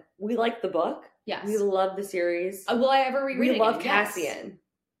 Listen, we like the book. Yes, we love the series. Will I ever reread it? We love Cassian.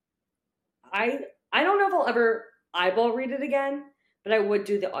 Yes. I don't know if I'll ever eyeball read it again, but I would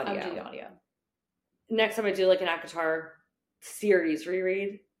do the audio. I would do the audio. Next time I do like an ACOTAR series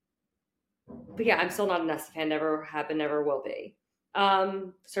reread. But yeah, I'm still not a Nesta fan. Never have been, never will be.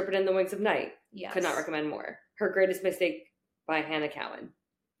 Serpent and the Wings of Night. Yes. Could not recommend more. Her Greatest Mistake by Hannah Cowan.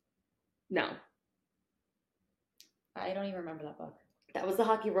 No. I don't even remember that book. That was the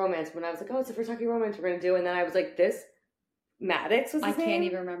hockey romance when I was like, oh, it's the first hockey romance we're going to do. And then I was like, this? Maddox was his name? I can't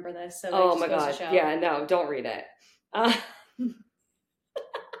even remember this. So oh my God. Yeah, no, don't read it.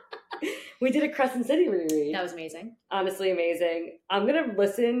 We did a Crescent City reread. That was amazing. Honestly amazing. I'm going to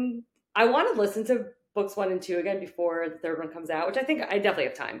listen. I want to listen to books 1 and 2 again before the third one comes out, which I think I definitely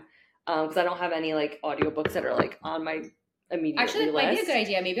have time. Because I don't have any like audiobooks that are like on my immediate Actually, that list. might be a good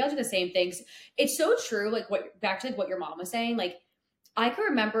idea. Maybe I'll do the same things. It's so true. Like back to what your mom was saying. Like I can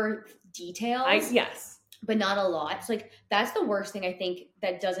remember details. Yes. But not a lot. So like that's the worst thing I think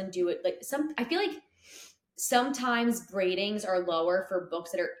that doesn't do it. Like I feel like sometimes ratings are lower for books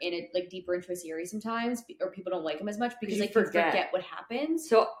that are in it like deeper into a series sometimes, or people don't like them as much because they forget what happens.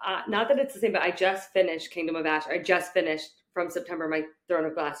 So not that it's the same, but I just finished Kingdom of Ash. I just finished from September my Throne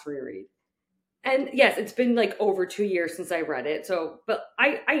of Glass reread. And yes, it's been like over 2 years since I read it. So, but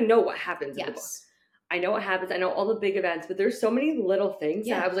I know what happens in the book. I know what happens. I know all the big events, but there's so many little things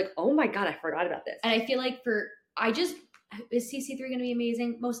that I was like, oh my God, I forgot about this. And I feel like is CC3 going to be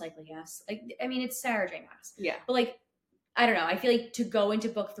amazing? Most likely, yes. Like, I mean, it's Sarah J. Maas. Yeah. But like, I don't know. I feel like to go into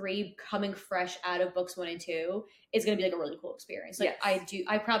book 3, coming fresh out of books 1 and 2 is going to be like a really cool experience. Like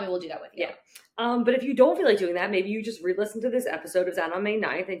I probably will do that with you. Yeah. But if you don't feel like doing that, maybe you just re-listen to this episode. It's out on May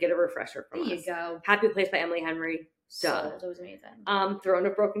 9th and get a refresher from us. There you go. Happy Place by Emily Henry. Sold. It was amazing. Throne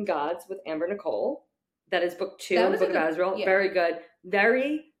of Broken Gods with Amber Nicole. That is book 2 in the Book of Azrael. Yeah. Very good.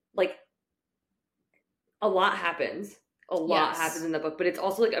 Very, like, a lot happens. A lot happens in the book, but it's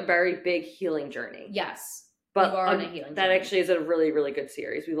also like a very big healing journey. Yes. But you are on a healing journey. Actually is a really, really good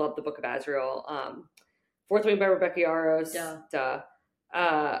series. We love the Book of Azrael. Fourth Wing by Rebecca Yarros.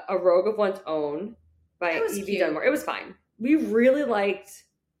 A Rogue of One's Own by Evie Dunmore. It was fine. We really liked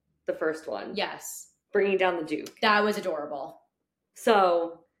the first one. Yes. Bringing Down the Duke. That was adorable.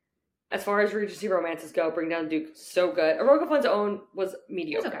 So, as far as Regency romances go, Bring Down the Duke, so good. A Rogue of One's Own was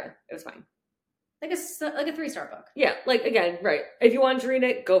mediocre. It was fine. Like a 3-star book. Yeah, like, again, right. If you wanted to read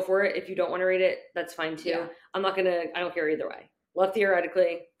it, go for it. If you don't want to read it, that's fine, too. Yeah. I don't care either way. Love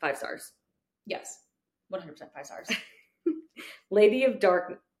Theoretically, 5 stars. Yes. 100% 5 stars. Lady of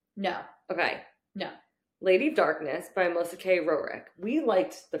Dark... No. Okay. No. Lady of Darkness by Melissa K. Rorick. We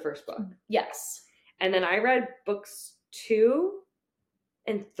liked the first book. Yes. And then I read books 2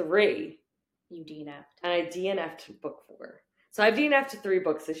 and 3. You DNF'd. And I DNF'd book 4. So I've DNF'd 3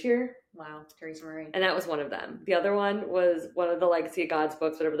 books this year. Wow, Teresa Marie. And that was one of them. The other one was one of the Legacy of Gods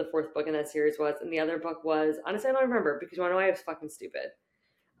books, whatever the 4th book in that series was. And the other book was, honestly, I don't remember because you want to know why I was fucking stupid.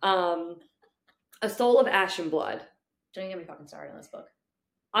 A Soul of Ash and Blood. Don't even get me fucking started on this book.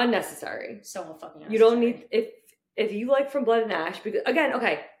 Unnecessary. So fucking unnecessary. You don't need, if you like From Blood and Ash, because, again,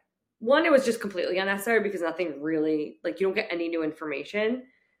 okay, one, it was just completely unnecessary because nothing really, like, you don't get any new information.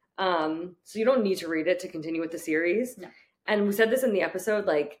 So you don't need to read it to continue with the series. No. And we said this in the episode,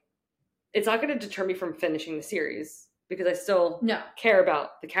 like, it's not going to deter me from finishing the series because I still care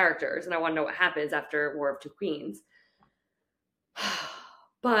about the characters and I want to know what happens after War of Two Queens.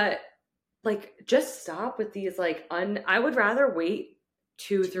 But, like, just stop with these, like, I would rather wait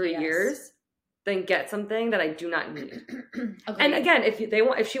 2-3 years than get something that I do not need. Okay. And again,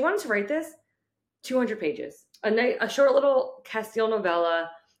 if she wanted to write this, 200 pages, a short little Castile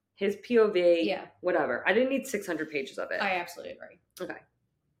novella, his POV, whatever. I didn't need 600 pages of it. I absolutely agree. Okay.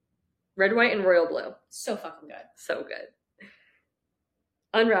 Red, White, and Royal Blue. So fucking good. So good.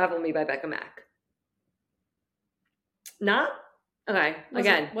 Unravel Me by Becca Mack.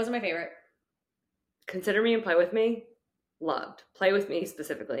 Wasn't my favorite. Consider Me and Play With Me. Loved. Play With Me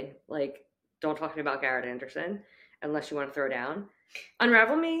specifically. Like, don't talk to me about Garrett Anderson unless you want to throw down.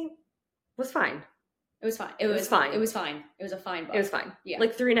 Unravel Me was fine. It was fine. It was fine. It was fine. It was a fine book. It was fine. Yeah.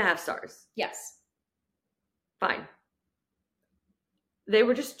 Like 3.5 stars. Yes. Fine. They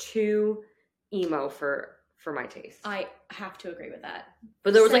were just too emo for my taste. I have to agree with that.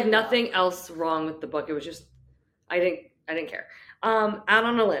 But there was like nothing else wrong with the book. It was just I didn't care. Out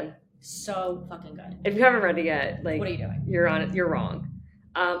on a Limb. So fucking good. If you haven't read it yet, like, what are you doing? You're wrong.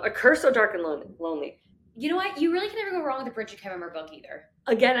 A Curse So Dark and Lonely. You know what? You really can never go wrong with a Bridget Kemmerer book either.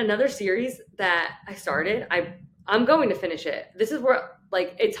 Again, another series that I started. I'm going to finish it. This is where,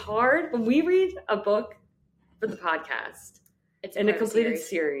 like, it's hard when we read a book for the podcast. It's in a completed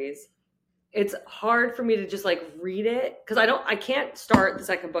series. It's hard for me to just like read it because I can't start the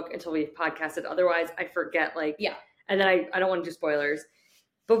second book until we've podcasted. Otherwise, I forget. Like, yeah, and then I don't want to do spoilers.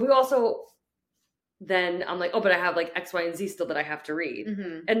 But we also then I'm like, oh, but I have like X, Y, and Z still that I have to read.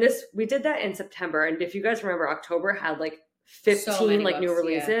 Mm-hmm. And we did that in September. And if you guys remember, October had like 15 like books, new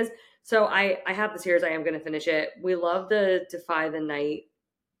releases. Yeah. So I have the series. I am going to finish it. We love the Defy the Night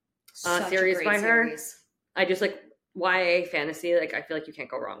series by her. I just like YA fantasy. Like, I feel like you can't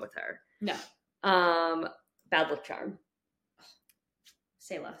go wrong with her. No. Bad Luck Charm.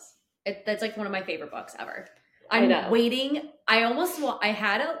 Say less. That's like one of my favorite books ever. I'm waiting. I just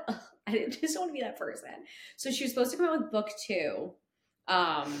want to be that person. So she was supposed to come out with book 2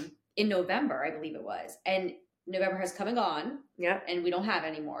 in November, I believe it was. And November has come and gone. Yeah. And we don't have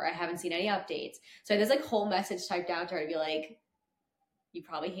anymore. I haven't seen any updates. So there's like whole message typed out to her to be like, you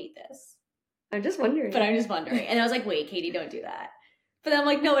probably hate this. I'm just wondering. But I'm just wondering. And I was like, wait, Katie, don't do that. But then I'm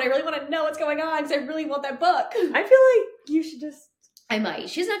like, no, but I really want to know what's going on because I really want that book. I feel like you should just... I might.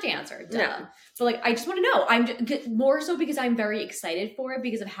 She doesn't have to answer. Duh. No. But like, I just want to know. I'm more so because I'm very excited for it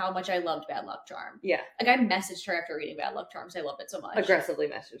because of how much I loved Bad Luck Charm. Yeah. Like, I messaged her after reading Bad Luck Charm because I loved it so much. Aggressively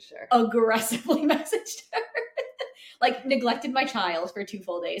messaged her. Like, neglected my child for 2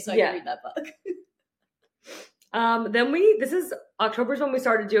 full days so I could read that book. Then this is October's when we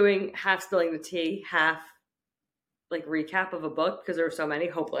started doing half spilling the tea, half like recap of a book because there were so many.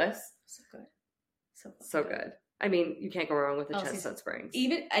 Hopeless. So good. So good. I mean, you can't go wrong with the Chestnut Springs.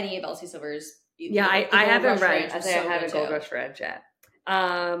 Even any of Elsie Silver's. Yeah, I haven't read. I haven't Gold Rush read yet.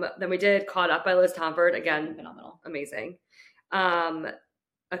 Then we did Caught Up by Liz Tomford. Again, phenomenal. Amazing. A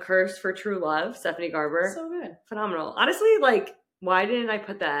Curse for True Love, Stephanie Garber. So good. Phenomenal. Honestly, like, why didn't I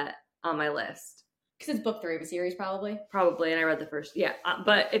put that on my list? Because it's book 3 of a series, probably. Probably, and I read the first. Yeah,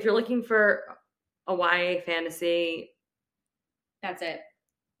 but if you're looking for a YA fantasy, that's it.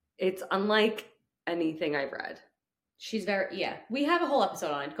 It's unlike anything I've read. She's we have a whole episode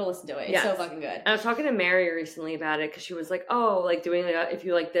on it. Go listen to it. It's so fucking good. And I was talking to Mary recently about it because she was like, oh, like doing like if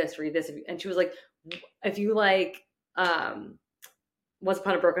you like this, read this. And she was like, if you like Once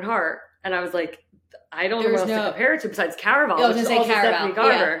Upon a Broken Heart. And I was like, I don't know what else to compare it to besides Caraval. I was going to say Caraval. Stephanie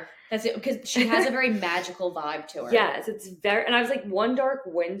Garber. Yeah. That's it, because she has a very magical vibe to her. Yes, it's very, and I was like, One Dark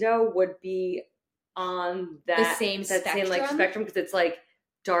Window would be on that same spectrum because it's like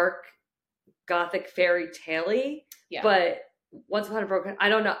dark, gothic, fairy tale-y. Yeah. But Once Upon a Broken, I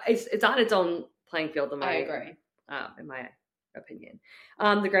don't know. It's on its own playing field. I agree. In my opinion,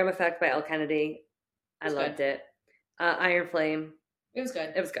 The Graham Effect by Elle Kennedy. I loved it. Iron Flame. It was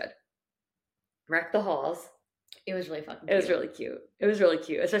good. It was good. Wreck the Halls. It was really fucking cute. It was really cute. It was really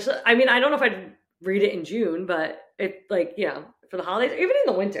cute. Especially, I mean, I don't know if I'd read it in June, but it, like, you know, for the holidays, even in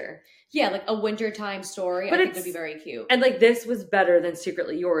the winter. Yeah, like a wintertime story, but I think would be very cute. And like this was better than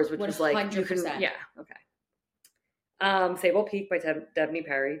Secretly Yours, which 100%. Was like, you can, yeah, okay. Sable Peak by Debney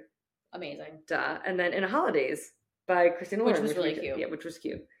Perry. Amazing. Duh. And then In a Holidays by Christina Lauren. Which was really cute. Yeah, which was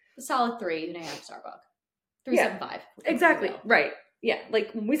cute. A solid 3.5 star book. 3.75. Exactly. Right. Yeah.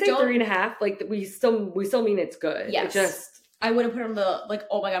 Like when we say 3.5, like we still mean it's good. Yes. It just I wouldn't put on the like,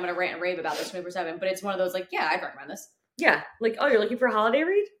 oh my god, I'm gonna rant and rave about this 24/7, but it's one of those like, yeah, I'd recommend this. Yeah. Like, oh, you're looking for a holiday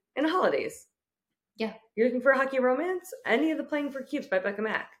read? In a Holidays. Yeah. You're looking for a hockey romance? Any of the Playing for Keeps by Becca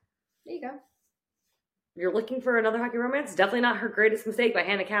Mack. There you go. You're looking for another hockey romance? Definitely not Her Greatest Mistake by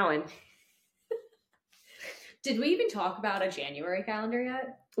Hannah Cowan. Did we even talk about a January calendar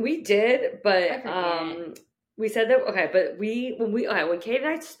yet? We did, but we said that but when Kate and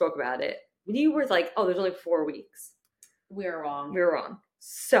I spoke about it, you were like, oh, there's only 4 weeks. We were wrong. We were wrong.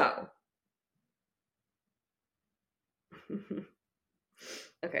 So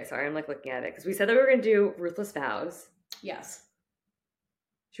okay, sorry, I'm like looking at it because we said that we were gonna do Ruthless Vows. Yes.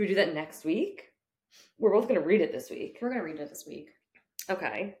 Should we do that next week? We're both gonna read it this week. We're gonna read it this week.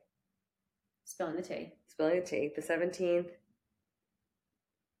 Okay. Spilling the tea. Spilling the tea. The 17th.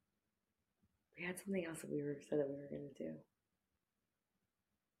 We had something else that we said that we were gonna do.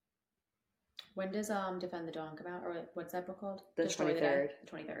 When does Defend the Dawn come out? Or what's that book called? The 23rd.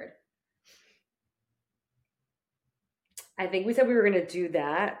 The 23rd. I think we said we were going to do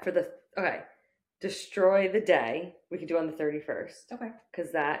that for Destroy the Day. We could do on the 31st. Okay.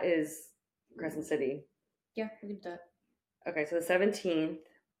 Because that is Crescent City. Yeah, we can do that. Okay, so the 17th.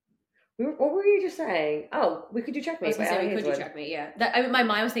 What were you just saying? Oh, we could do Checkmate. I was going to say, we could do Hazelwood. Checkmate, yeah. My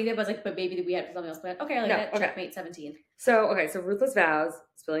mind was thinking, but I was like, but maybe we had something else planned. Okay, I like that. Okay. Checkmate 17. So Ruthless Vows,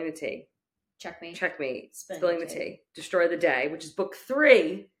 Spilling the Tea. Checkmate. Spilling the Tea. Destroy the Day, which is book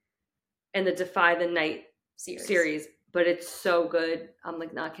 3 in the Defy the Night series. But it's so good. I'm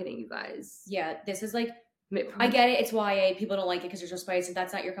like, not kidding you guys. Yeah, this is like, I get it. It's YA. People don't like it because there's no spice. If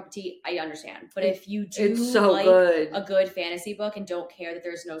that's not your cup of tea, I understand. But if you do a good fantasy book and don't care that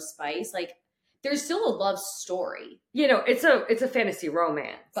there's no spice, like, there's still a love story. You know, it's a fantasy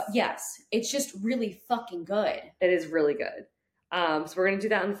romance. But yes, it's just really fucking good. It is really good. So we're going to do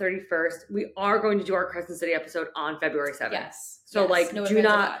that on the 31st. We are going to do our Crescent City episode on February 7th. Yes. So like,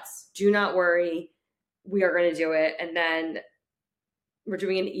 do not worry. We are going to do it. And then we're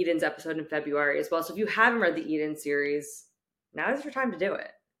doing an Eden's episode in February as well. So if you haven't read the Eden series, now is your time to do it.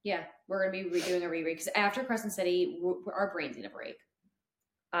 Yeah, we're going to be redoing a reread because after Crescent City, our brains need a break.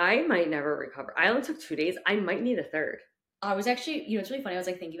 I might never recover. I only took 2 days. I might need a third. I was actually, it's really funny. I was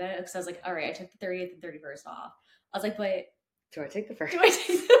like thinking about it because I was like, all right, I took the 30th and 31st off. I was like, but do I take the first? Do I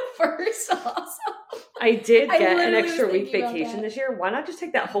take the first off? I did get an extra week vacation this year. Why not just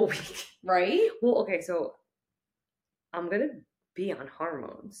take that whole week? Right? Well, okay, so I'm going to be on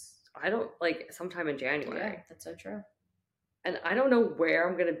hormones. I don't, like, sometime in January. Yeah, that's so true. And I don't know where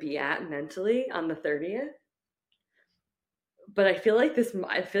I'm going to be at mentally on the 30th. But I feel like this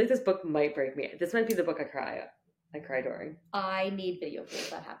book might break me. This might be the book I cry during. I need video proof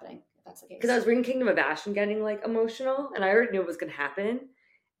of that happening, if that's the case. Because I was reading Kingdom of Ash and getting, like, emotional. And I already knew it was going to happen.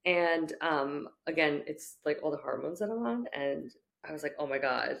 And, again, it's, like, all the hormones that I'm on. And I was like, oh, my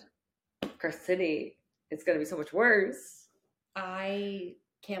God. Crescent City, it's going to be so much worse. I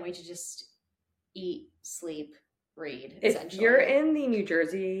can't wait to just eat, sleep, read. If you're in the New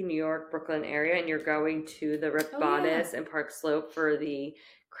Jersey, New York, Brooklyn area and you're going to the Ripped Bodice and Park Slope for the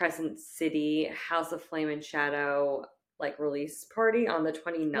Crescent City House of Flame and Shadow like release party on the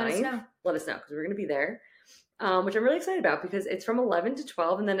 29th, let us know because we're going to be there, which I'm really excited about because it's from 11 to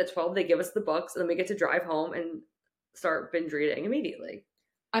 12 and then at 12 they give us the books and then we get to drive home and start binge reading immediately.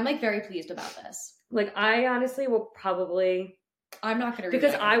 I'm like very pleased about this. Like I honestly will probably... I'm not going to read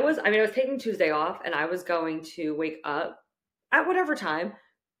because I was taking Tuesday off and I was going to wake up at whatever time,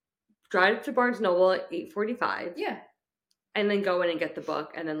 drive to Barnes & Noble at 8:45. Yeah. And then go in and get the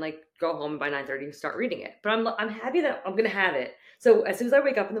book and then like go home by 9:30 start reading it. But I'm happy that I'm going to have it. So as soon as I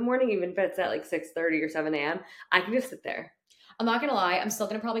wake up in the morning, even if it's at like 6:30 or 7 a.m., I can just sit there. I'm not going to lie. I'm still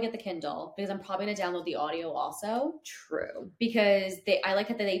going to probably get the Kindle because I'm probably going to download the audio also. True. Because I like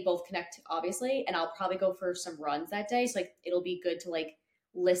that they both connect, obviously, and I'll probably go for some runs that day. So, like, it'll be good to, like,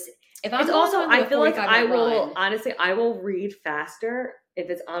 listen. If I'm also, I feel like I will read faster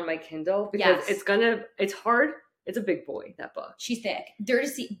if it's on my Kindle because it's hard. It's a big boy, that book. She's thick.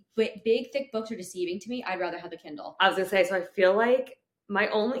 Big, thick books are deceiving to me. I'd rather have the Kindle. I was going to say, so I feel like my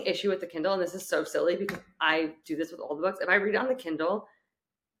only issue with the Kindle, and this is so silly because I do this with all the books. If I read on the Kindle,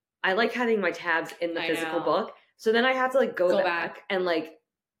 I like having my tabs in the physical book. So then I have to like go back and like,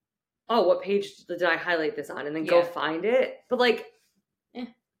 oh, what page did I highlight this on? And then go find it. But like,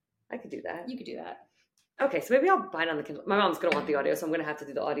 I could do that. You could do that. Okay, so maybe I'll buy it on the Kindle. My mom's going to want the audio, so I'm going to have to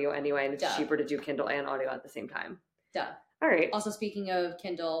do the audio anyway. And it's cheaper to do Kindle and audio at the same time. Duh. All right. Also, speaking of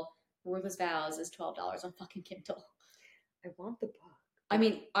Kindle, Ruthless Vows is $12 on fucking Kindle. I want the book. I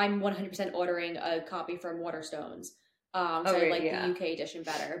mean, I'm 100% ordering a copy from Waterstones. So I like the UK edition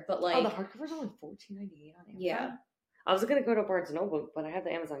better. But like, the hardcover's only $14.98 on Amazon. Yeah. I was gonna go to Barnes & Noble, but I have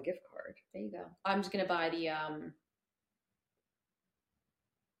the Amazon gift card. There you go. I'm just gonna buy the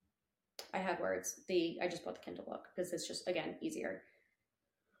I have words. I just bought the Kindle book because it's just again easier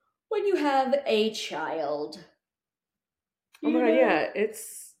when you have a child. Oh my god, yeah,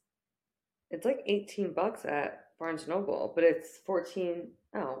 it's like $18 at Barnes & Noble, but it's 14.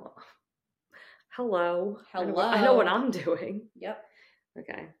 Oh, hello. I know what I'm doing. Yep.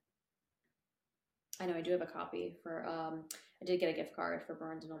 Okay. I know I do have a copy for, I did get a gift card for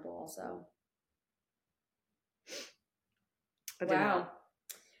Barnes & Noble also. Wow.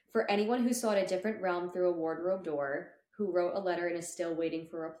 For anyone who sought a different realm through a wardrobe door, who wrote a letter and is still waiting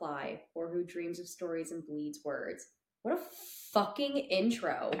for a reply, or who dreams of stories and bleeds words. What a fucking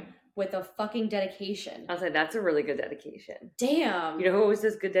intro. With a fucking dedication. I was like, that's a really good dedication. Damn. You know who always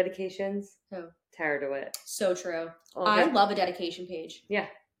does good dedications? Who? Tara DeWitt. So true. I love a dedication page. Yeah.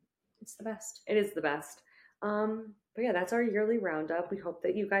 It's the best. It is the best. But yeah, that's our yearly roundup. We hope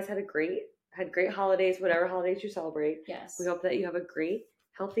that you guys had great holidays, whatever holidays you celebrate. Yes. We hope that you have a great,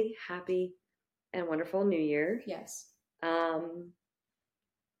 healthy, happy, and wonderful New Year. Yes. I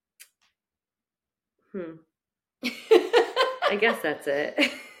guess that's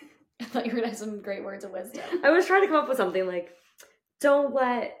it. I thought you were going to have some great words of wisdom. I was trying to come up with something like, don't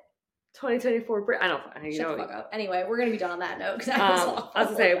let 2024 I don't know. Shut the fuck up. Anyway, we're going to be done on that note. I was going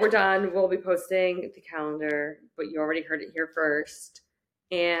to say, we're done. We'll be posting the calendar, but you already heard it here first.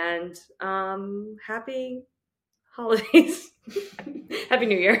 And happy holidays. Happy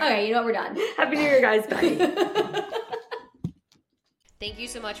New Year. Okay, you know what? We're done. Happy New Year, guys. Bye. Thank you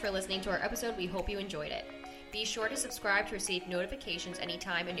so much for listening to our episode. We hope you enjoyed it. Be sure to subscribe to receive notifications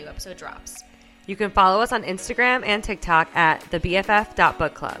anytime a new episode drops. You can follow us on Instagram and TikTok at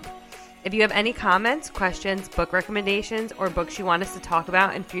thebff.bookclub. If you have any comments, questions, book recommendations, or books you want us to talk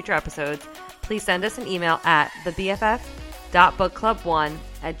about in future episodes, please send us an email at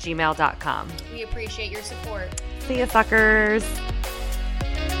thebff.bookclub1@gmail.com. We appreciate your support. See ya, suckers.